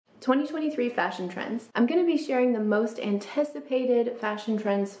2023 fashion trends. I'm going to be sharing the most anticipated fashion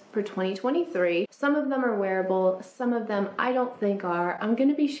trends for 2023. Some of them are wearable, some of them I don't think are. I'm going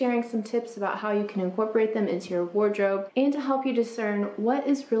to be sharing some tips about how you can incorporate them into your wardrobe and to help you discern what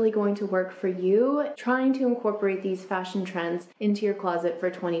is really going to work for you trying to incorporate these fashion trends into your closet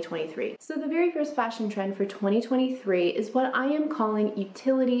for 2023. So the very first fashion trend for 2023 is what I am calling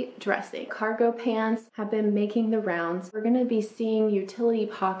utility dressing. Cargo pants have been making the rounds. We're going to be seeing utility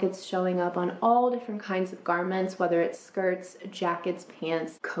pockets showing up on all different kinds of garments, whether it's skirts, jackets,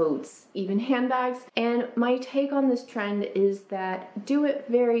 pants, coats, even handbags. And my take on this trend is that do it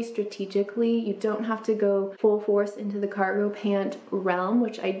very strategically. You don't have to go full force into the cargo pant realm,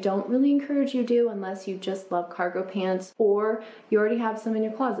 which I don't really encourage you do unless you just love cargo pants or you already have some in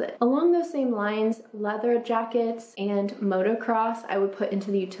your closet. Along those same lines, leather jackets and motocross I would put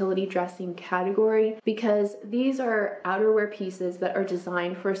into the utility dressing category because these are outerwear pieces that are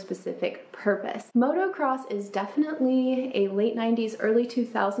designed for a specific purpose. Motocross is definitely a late 90s, early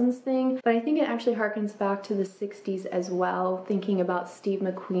 2000s thing, but I think it actually harkens back to the 60s as well, thinking about Steve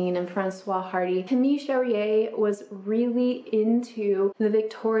McQueen and Francois Hardy. Camille Charrier was really into the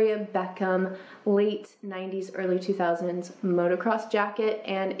Victoria Beckham late 90s, early 2000s motocross jacket,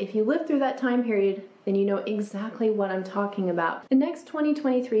 and if you lived through that time period, then you know exactly what I'm talking about. The next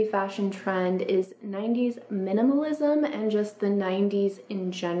 2023 fashion trend is 90s minimalism and just the 90s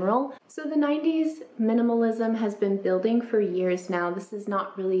in general. So the 90s minimalism has been building for years now. This is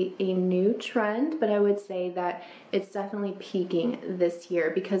not really a new trend, but I would say that it's definitely peaking this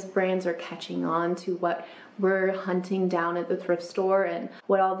year because brands are catching on to what we're hunting down at the thrift store and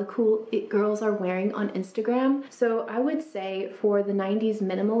what all the cool it girls are wearing on Instagram. So I would say for the 90s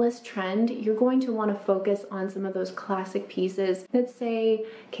minimalist trend, you're going to want to focus on some of those classic pieces that say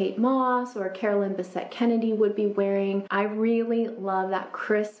Kate Moss or Carolyn Bessette Kennedy would be wearing. I really love that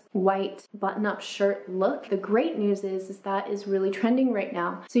crisp white button-up shirt look. The great news is that is really trending right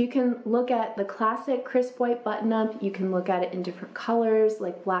now. So you can look at the classic crisp white button-up, you can look at it in different colors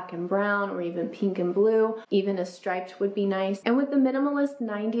like black and brown or even pink and blue. Even a striped would be nice. And with the minimalist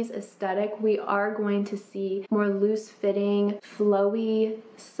 90s aesthetic, we are going to see more loose-fitting, flowy,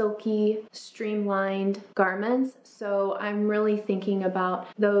 silky, streamlined garments. So I'm really thinking about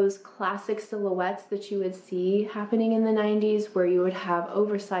those classic silhouettes that you would see happening in the 90s where you would have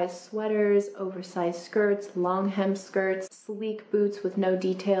oversized sweaters, oversized skirts, long hem skirts, sleek boots with no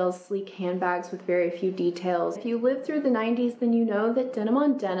details, sleek handbags with very few details. If you lived through the 90s, then you know that denim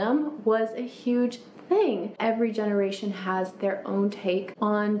on denim was a huge thing. Every generation has their own take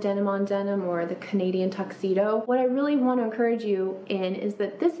on denim or the Canadian tuxedo. What I really want to encourage you in is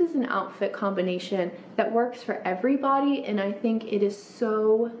that this is an outfit combination that works for everybody, and I think it is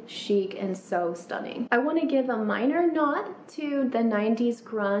so chic and so stunning. I want to give a minor nod to the 90s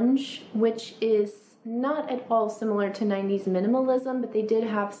grunge, which is not at all similar to 90s minimalism, but they did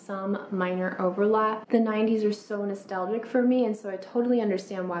have some minor overlap. The 90s are so nostalgic for me, and so I totally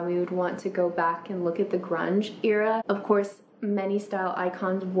understand why we would want to go back and look at the grunge era. Of course, many style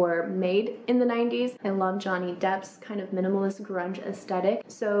icons were made in the 90s. I love Johnny Depp's kind of minimalist grunge aesthetic.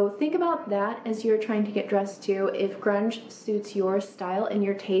 So think about that as you're trying to get dressed too. If grunge suits your style and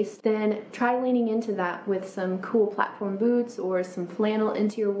your taste, then try leaning into that with some cool platform boots or some flannel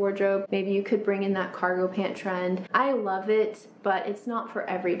into your wardrobe. Maybe you could bring in that cargo pant trend. I love it, but it's not for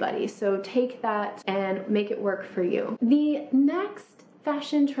everybody. So take that and make it work for you. The next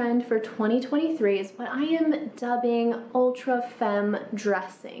fashion trend for 2023 is what I am dubbing ultra femme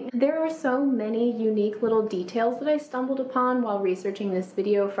dressing. There are so many unique little details that I stumbled upon while researching this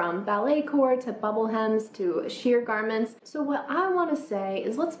video, from ballet core to bubble hems to sheer garments. So what I want to say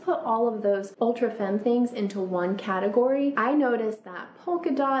is let's put all of those ultra femme things into one category. I noticed that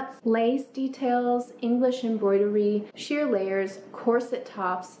polka dots, lace details, English embroidery, sheer layers, corset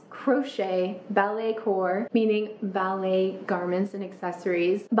tops, crochet, ballet core, meaning ballet garments and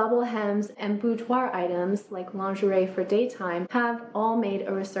accessories, bubble hems, and boudoir items like lingerie for daytime have all made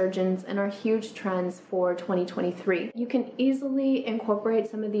a resurgence and are huge trends for 2023. You can easily incorporate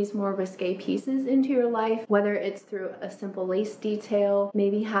some of these more risque pieces into your life, whether it's through a simple lace detail,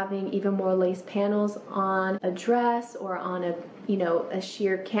 maybe having even more lace panels on a dress or on a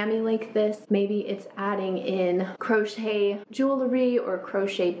sheer cami like this. Maybe it's adding in crochet jewelry or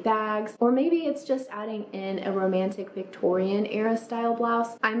crochet bags, or maybe it's just adding in a romantic Victorian era style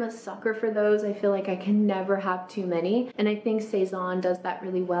blouse. I'm a sucker for those. I feel like I can never have too many, and I think Cezanne does that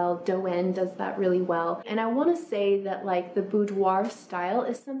really well. Doen does that really well. And I want to say that like the boudoir style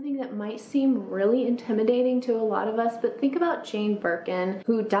is something that might seem really intimidating to a lot of us, but think about Jane Birkin,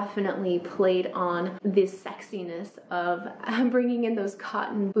 who definitely played on this sexiness of bringing in those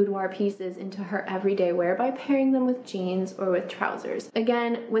cotton boudoir pieces into her everyday wear by pairing them with jeans or with trousers.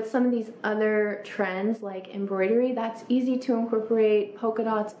 Again, with some of these other trends like embroidery, that's easy to incorporate. Polka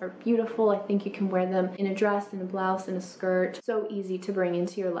dots are beautiful. I think you can wear them in a dress, in a blouse, in a skirt. So easy to bring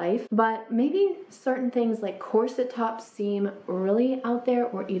into your life. But maybe certain things like corset tops seem really out there,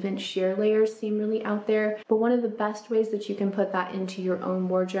 or even sheer layers seem really out there. But one of the best ways that you can put that into your own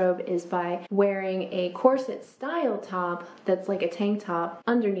wardrobe is by wearing a corset style top that's like a tank top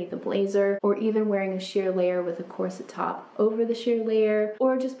underneath a blazer, or even wearing a sheer layer with a corset top over the sheer layer,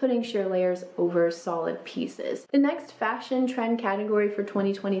 or just putting sheer layers over solid pieces. The next fashion trend category for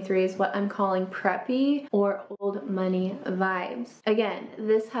 2023 is what I'm calling preppy or old money vibes. Again,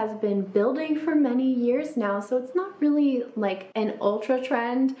 this has been building for many years now, so it's not really like an ultra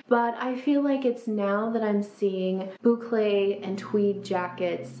trend, but I feel like it's now that I'm seeing boucle and tweed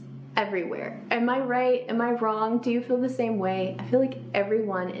jackets everywhere. Am I right? Am I wrong? Do you feel the same way? I feel like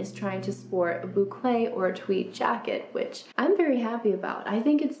everyone is trying to sport a boucle or a tweed jacket, which I'm very happy about. I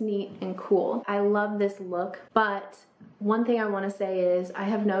think it's neat and cool. I love this look, but one thing I want to say is I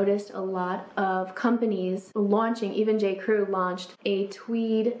have noticed a lot of companies launching, even J. Crew launched a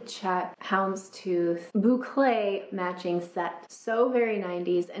tweed check houndstooth boucle matching set. So very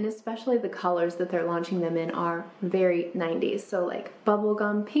 90s, and especially the colors that they're launching them in are very 90s. So like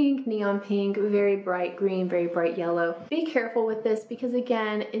bubblegum pink, neon pink, very bright green, very bright yellow. Be careful with this because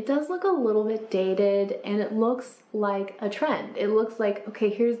again, it does look a little bit dated and it looks like a trend. It looks like, okay,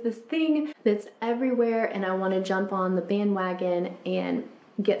 here's this thing that's everywhere and I want to jump on the bandwagon and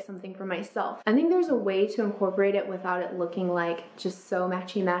get something for myself. I think there's a way to incorporate it without it looking like just so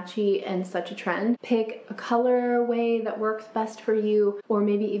matchy-matchy and such a trend. Pick a colorway that works best for you, or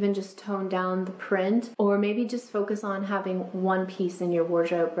maybe even just tone down the print, or maybe just focus on having one piece in your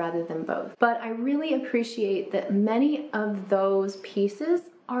wardrobe rather than both. But I really appreciate that many of those pieces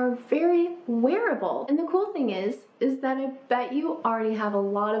are very wearable. And the cool thing is that I bet you already have a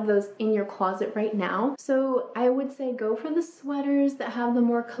lot of those in your closet right now. So I would say go for the sweaters that have the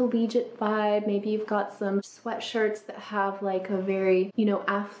more collegiate vibe. Maybe you've got some sweatshirts that have like a very,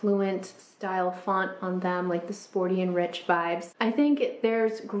 affluent style font on them, like the sporty and rich vibes. I think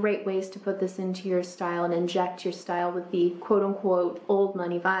there's great ways to put this into your style and inject your style with the quote unquote old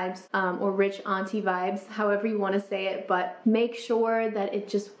money vibes, or rich auntie vibes, however you want to say it, but make sure that it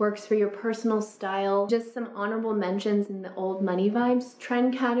just works for your personal style. Just some honorable mentions in the old money vibes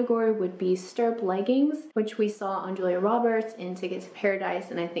trend category would be stirrup leggings, which we saw on Julia Roberts in Ticket to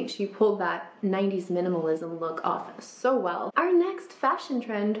Paradise, and I think she pulled that 90s minimalism look off so well. Our next fashion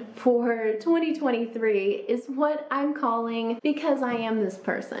trend for 2023 is what I'm calling, because I am this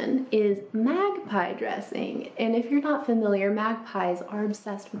person, is magpie dressing. And if you're not familiar, magpies are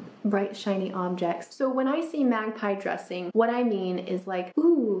obsessed with bright shiny objects. So when I see magpie dressing, what I mean is like,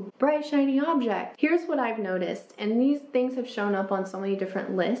 ooh, bright shiny object. Here's what I've noticed, and these things have shown up on so many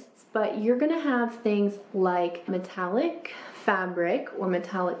different lists, but you're gonna have things like metallic fabric or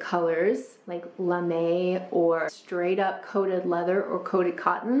metallic colors like lame or straight up coated leather or coated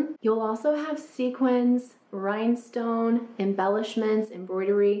cotton. You'll also have sequins, rhinestone, embellishments,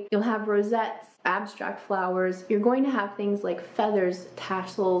 embroidery. You'll have rosettes, abstract flowers. You're going to have things like feathers,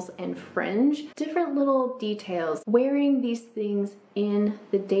 tassels, and fringe. Different little details. Wearing these things in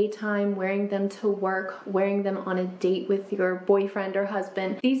the daytime, wearing them to work, wearing them on a date with your boyfriend or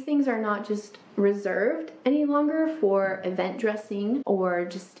husband. These things are not just reserved any longer for event dressing or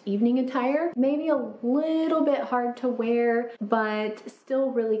just evening attire. Maybe a little bit hard to wear, but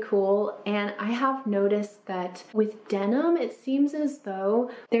still really cool. And I have noticed that with denim, it seems as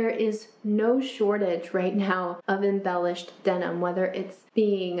though there is no shortage right now of embellished denim, whether it's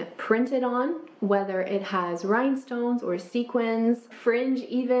being printed on, whether it has rhinestones or sequins, fringe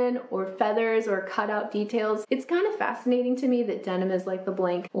even, or feathers or cutout details. It's kind of fascinating to me that denim is like the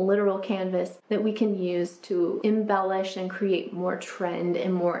blank literal canvas that we can use to embellish and create more trend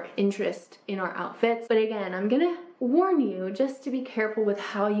and more interest in our outfits. But again, I'm gonna warn you just to be careful with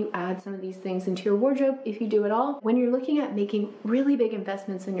how you add some of these things into your wardrobe, if you do at all. When you're looking at making really big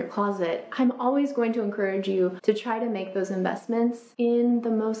investments in your closet, I'm always going to encourage you to try to make those investments in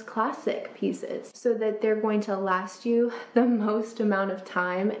the most classic pieces so that they're going to last you the most amount of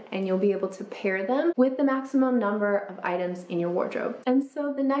time and you'll be able to pair them with the maximum number of items in your wardrobe. And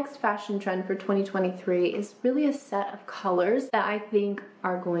so the next fashion trend for 2023 is really a set of colors that I think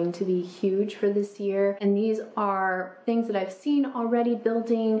are going to be huge for this year. And these are things that I've seen already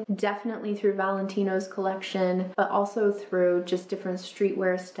building, definitely through Valentino's collection, but also through just different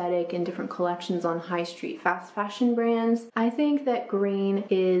streetwear aesthetic and different collections on high street fast fashion brands. I think that green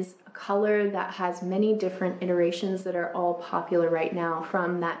is a a color that has many different iterations that are all popular right now,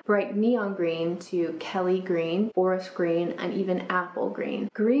 from that bright neon green to Kelly green, forest green, and even apple green.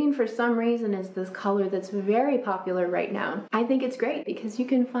 Green, for some reason, is this color that's very popular right now. I think it's great because you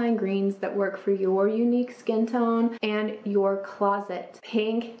can find greens that work for your unique skin tone and your closet.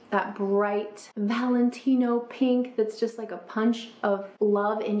 Pink, that bright Valentino pink that's just like a punch of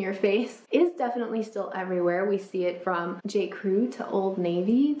love in your face, is definitely still everywhere. We see it from J. Crew to Old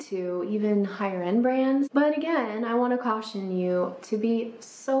Navy to even higher end brands. But again, I want to caution you to be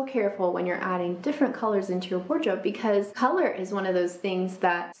so careful when you're adding different colors into your wardrobe, because color is one of those things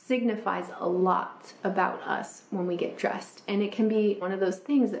that signifies a lot about us when we get dressed. And it can be one of those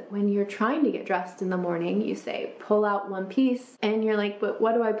things that when you're trying to get dressed in the morning, you say, pull out one piece and you're like, but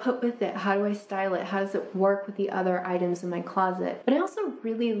what do I put with it? How do I style it? How does it work with the other items in my closet? But I also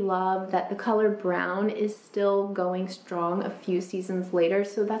really love that the color brown is still going strong a few seasons later.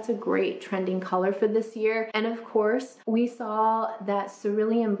 So that's a great trending color for this year. And of course, we saw that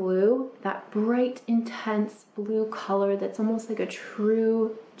cerulean blue, that bright, intense blue color that's almost like a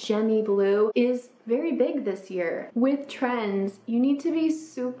true gemmy blue, is very big this year. With trends, you need to be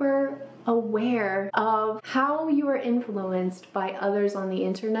super aware of how you are influenced by others on the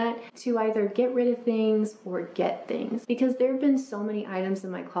internet to either get rid of things or get things. Because there have been so many items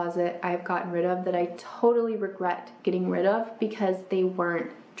in my closet I've gotten rid of that I totally regret getting rid of because they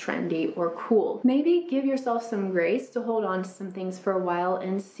weren't trendy or cool. Maybe give yourself some grace to hold on to some things for a while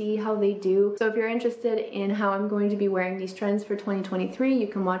and see how they do. So if you're interested in how I'm going to be wearing these trends for 2023, you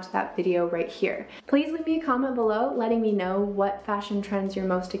can watch that video right here. Please leave me a comment below letting me know what fashion trends you're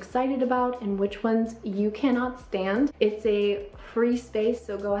most excited about and which ones you cannot stand. It's a free space,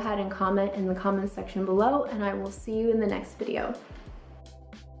 so go ahead and comment in the comments section below, and I will see you in the next video.